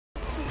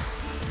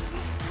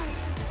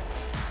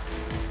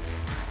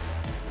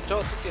Ciao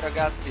a tutti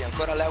ragazzi,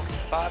 ancora Leo che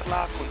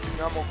parla.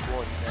 Continuiamo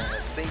con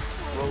Saints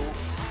Row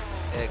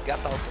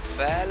Get Out of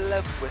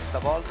Hell. Questa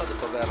volta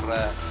dopo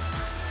aver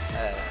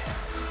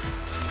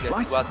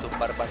ingaggiato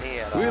Barba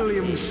Nera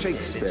William e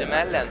Shakespeare, le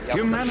gemelle, andiamo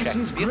da humanity's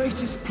Shakespeare.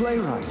 greatest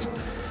playwright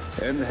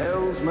and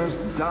hell's most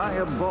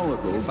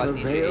diabolical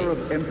purveyor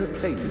of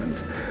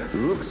entertainment,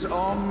 looks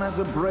on as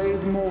a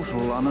brave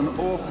mortal on an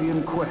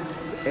Orphean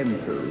quest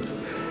enters.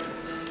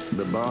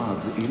 The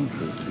bard's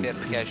interest is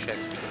piqued,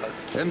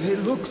 and he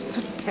looks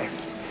to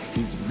test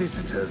his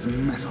visitor's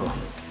mettle.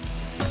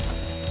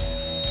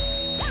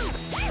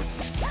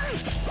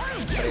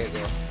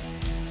 Prego.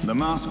 The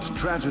masked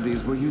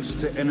tragedies were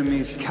used to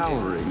enemies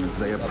cowering as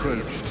they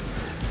approached,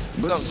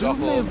 but soon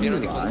they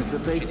realized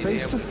that they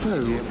faced a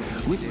foe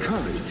with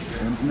courage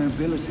and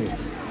nobility,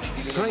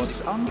 traits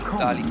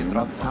uncommon in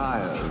the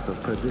fires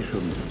of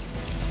perdition.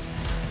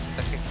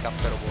 Che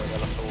cappero vuoi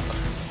dalla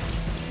sopra?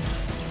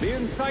 The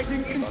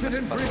inciting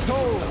incident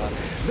resolved.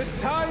 The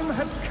time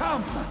has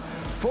come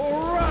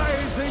for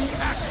rising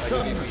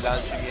action. I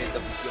lanci miei da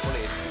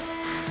diavoletti.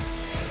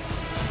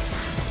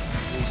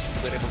 Dei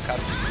super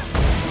evocanti.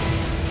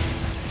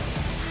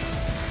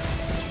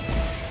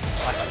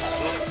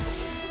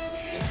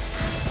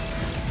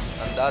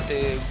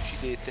 Andate,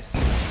 uccidete.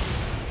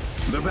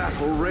 The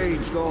battle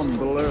raged on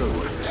below,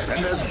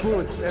 and as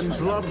bullets and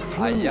blood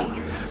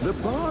flew, the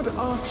bard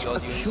arched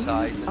a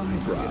curious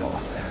eyebrow.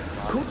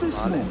 Could this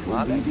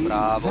mortal be the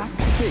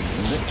exact thing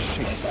that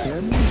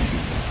Shakespeare needed?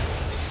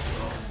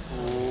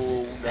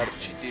 Oh, un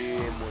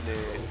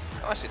arcidemone.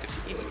 Ah, siete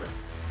finiti.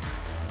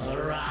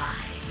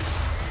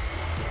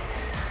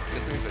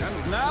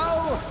 And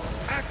now,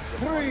 Act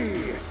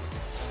 3!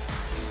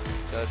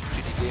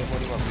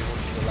 Arcidemoni, ma prima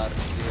uccido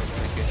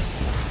l'arcidemone che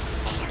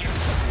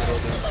tiro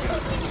dentro.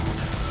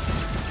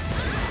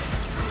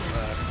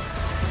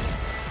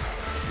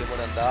 Il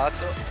demone è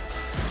andato.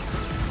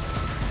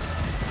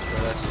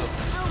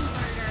 Adesso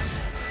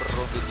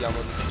provvediamo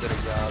ad uccidere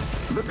gli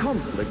altri. The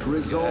conflict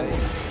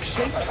resolved.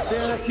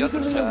 Shakespeare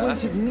eagerly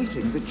awaited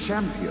meeting the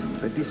champion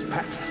that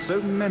dispatched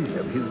so many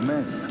of his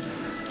men.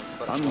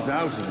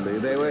 Undoubtedly,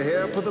 they were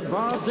here for the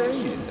bard's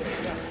aid.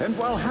 And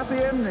while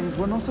happy endings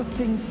were not a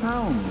thing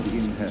found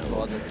in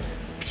hell,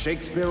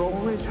 Shakespeare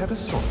always had a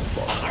soft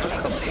spot for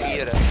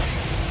company.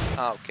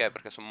 Ah, ok,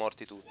 perché sono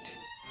morti tutti.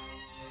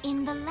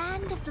 In the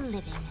land of the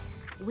living,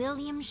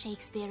 William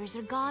Shakespeare is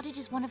regarded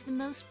as one of the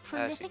most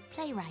prolific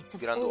playwrights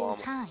of all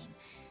time.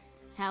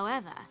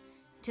 However,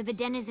 to the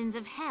denizens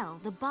of hell,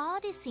 the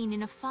bard is seen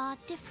in a far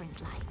different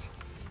light.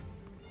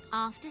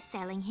 After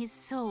selling his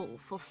soul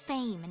for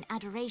fame and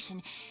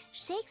adoration,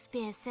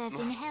 Shakespeare served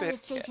in hell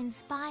as Satan's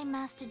spy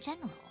master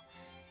general.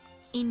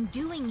 In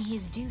doing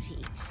his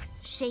duty,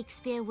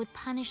 Shakespeare would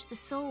punish the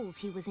souls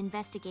he was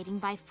investigating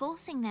by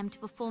forcing them to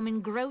perform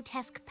in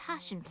grotesque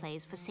passion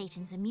plays for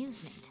Satan's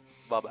amusement.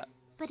 Vabbè.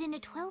 But in a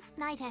Twelfth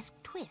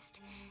Night-esque twist,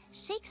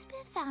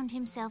 Shakespeare found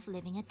himself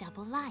living a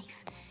double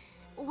life.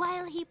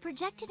 While he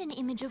projected an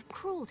image of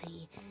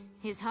cruelty,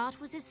 his heart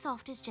was as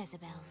soft as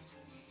Jezebel's.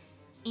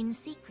 In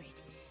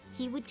secret,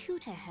 he would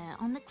tutor her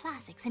on the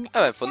classics and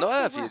in fondo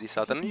è la figlia di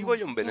Satana, gli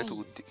vogliono bene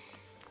tutti.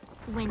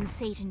 When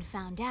Satan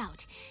found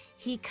out,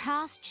 he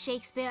cast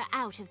Shakespeare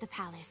out of the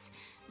palace,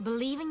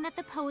 believing that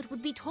the poet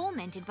would be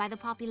tormented by the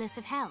populace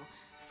of hell,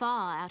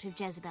 far out of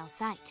Jezebel's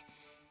sight.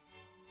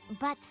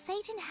 But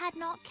Satan had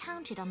not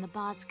counted on the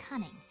bard's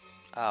cunning.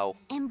 Ow.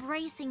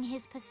 Embracing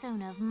his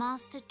persona of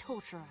master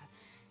torturer,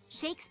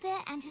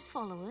 Shakespeare and his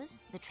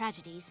followers, the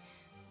tragedies,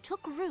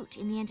 took root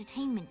in the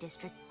entertainment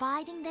district,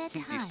 biding their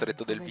time. Il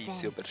distretto del for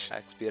vizio per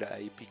Shakespeare è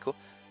epico.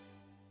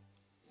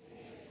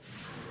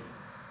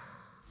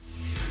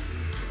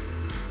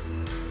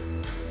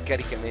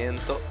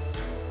 Caricamento.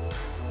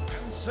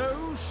 And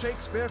so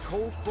Shakespeare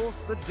called forth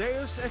the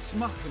Deus ex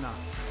machina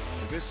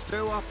to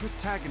bestow our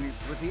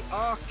protagonist with the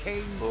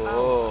arcane power.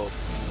 Oh,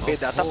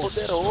 pedata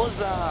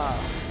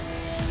poderosa!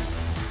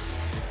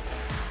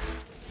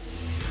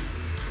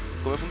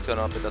 Come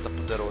funziona la pedata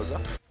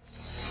poderosa?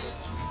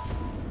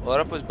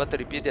 Ora puoi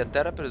sbattere i piedi a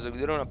terra per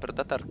eseguire una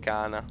pedata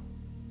arcana.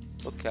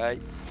 Ok.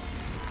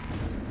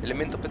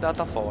 Elemento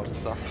pedata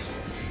forza.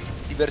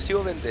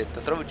 Diversivo vendetta.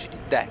 Trova uccidi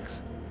Dex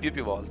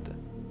più volte.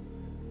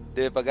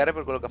 Deve pagare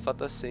per quello che ha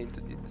fatto a Saint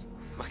di...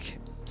 Ma che...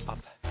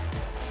 Vabbè.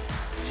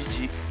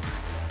 GG.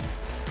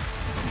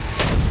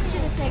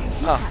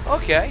 Ah,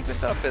 ok,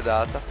 questa è la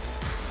pedata.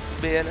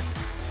 Bene.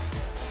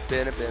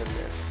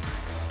 Bene.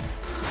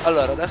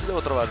 Allora, adesso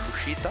devo trovare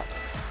l'uscita.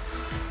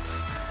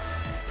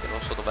 Che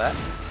non so dov'è.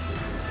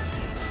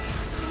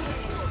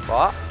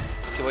 Qua.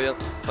 Che voglio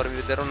farvi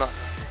vedere una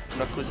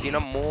cosina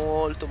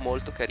molto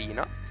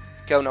carina.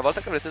 Che una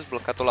volta che avrete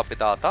sbloccato la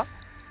pedata,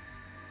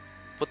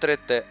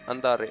 potrete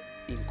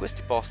andare in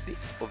questi posti,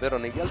 ovvero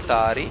negli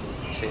altari,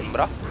 mi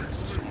sembra.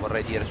 Non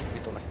vorrei dire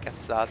subito una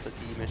cazzata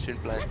di dimensioni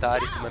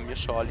planetarie come al mio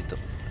solito.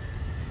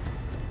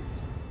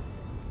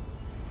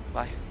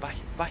 Vai.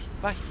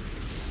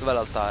 Dov'è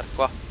l'altare?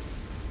 Qua.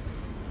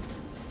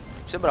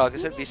 Sembrava che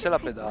servisse la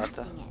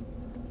pedata.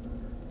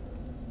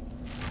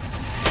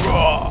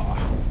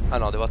 Ah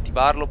no, devo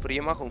attivarlo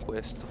prima con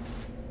questo.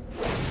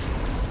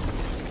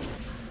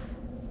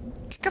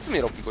 Che cazzo mi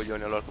rompi i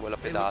coglioni allora che vuoi la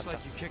pedata?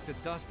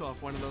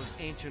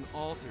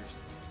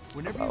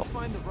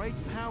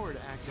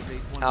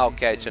 Ah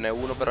ok, ce n'è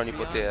uno per ogni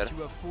potere.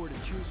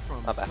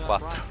 Vabbè,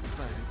 4.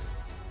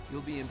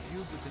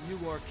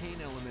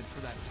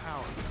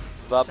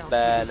 Va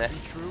bene.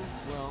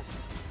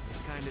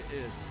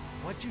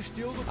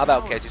 Vabbè,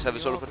 ok, ci serve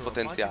solo per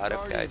potenziare.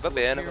 Ok, va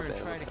bene, va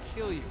bene, va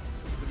bene.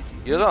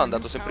 Io sono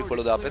andato sempre in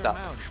quello della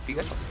pedata.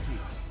 Figa.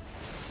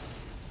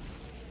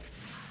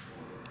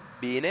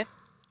 Bene.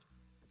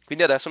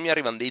 Quindi adesso mi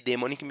arrivano dei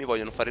demoni che mi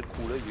vogliono fare il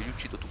culo e io li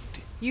uccido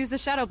tutti. Use the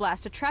Shadow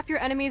Blast to trap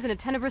your enemies in a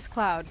tenebrous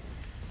cloud.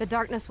 The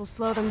darkness will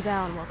slow them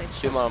down while they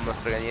Sì, ma non me ne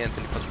frega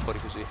niente, li faccio fuori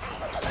così.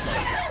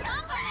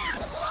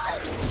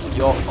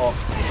 Io ho...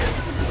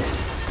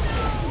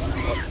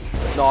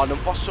 No,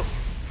 non posso...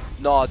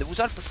 No, devo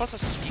usare per forza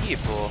sto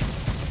schifo.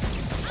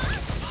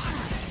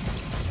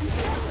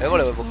 Io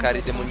volevo evocare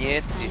i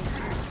demonietti.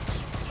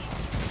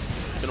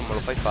 Tu non me lo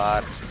fai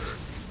fare.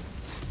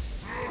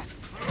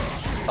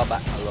 Vabbè,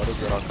 allora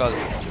userò la cosa.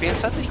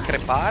 Pensate di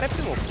crepare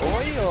prima o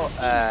poi o...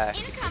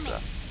 scusa.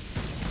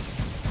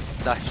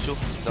 Dai, su,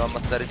 devo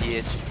ammazzare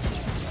 10.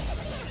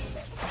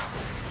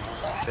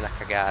 Appena a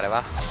cagare,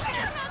 va.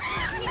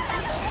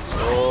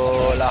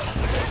 Oh là.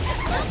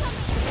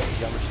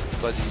 Vediamoci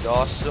quasi di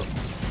dosso.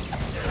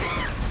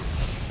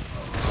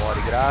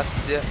 Muori,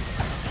 grazie.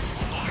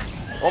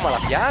 Oh, ma la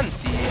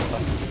pianti?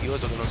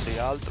 Fastidioso che non sei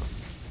altro.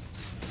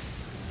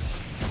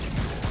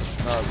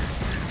 Oh.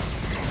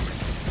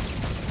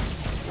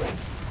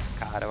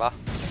 Care, va.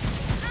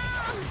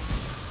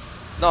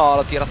 No,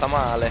 l'ho tirata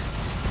male.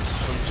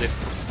 Sono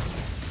geppo.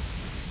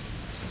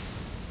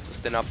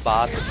 Se ne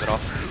abbatte però.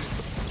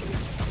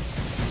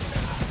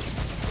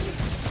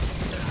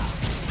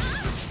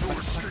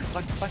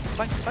 Vai, vai,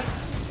 vai, vai.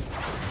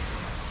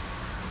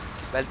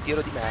 Bel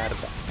tiro di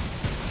merda.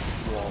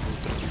 Di nuovo,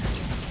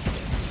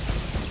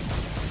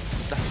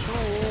 da su,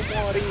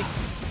 muori.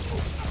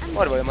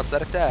 Muori, voglio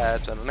ammazzare te.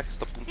 Cioè, non è che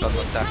sto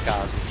puntando a te a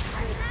caso.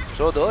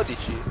 Solo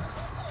 12.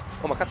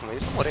 Oh, ma cazzo, ma io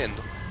sto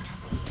morendo.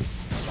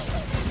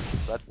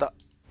 Aspetta.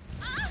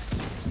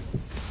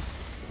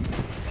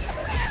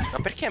 Ma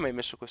perché mi hai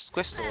messo questo?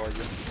 Questo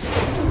voglio.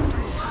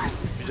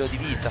 Bisogno di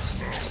vita.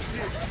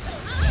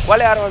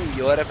 Quale arma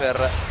migliore per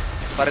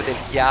fare del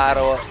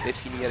chiaro e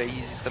finire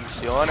easy sta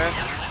missione?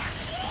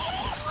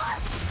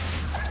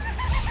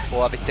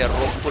 O avete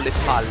rotto le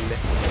palle?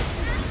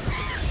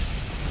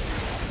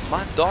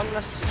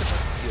 Madonna, se siete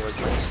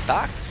fastidiosi. Ma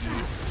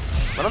stacchi.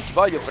 Ma non ti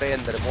voglio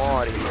prendere,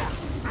 muori.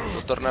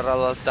 Devo tornare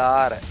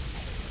all'altare.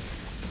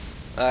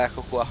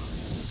 Ecco qua.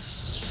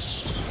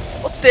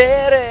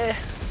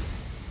 Potere.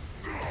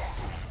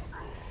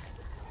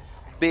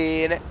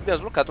 Bene, abbiamo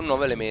sbloccato un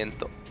nuovo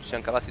elemento. Ci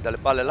siamo cavati dalle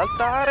palle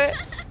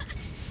all'altare.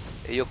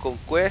 E io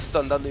con questo,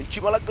 andando in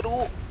cima alla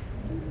gru,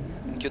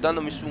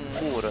 inchiodandomi su un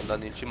muro,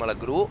 andando in cima alla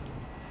gru,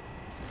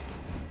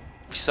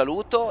 vi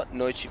saluto.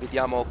 Noi ci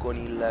vediamo con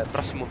il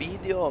prossimo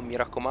video. Mi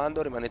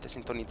raccomando, rimanete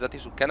sintonizzati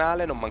sul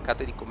canale. Non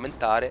mancate di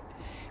commentare,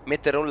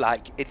 mettere un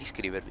like e di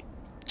iscrivervi.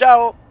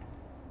 Ciao!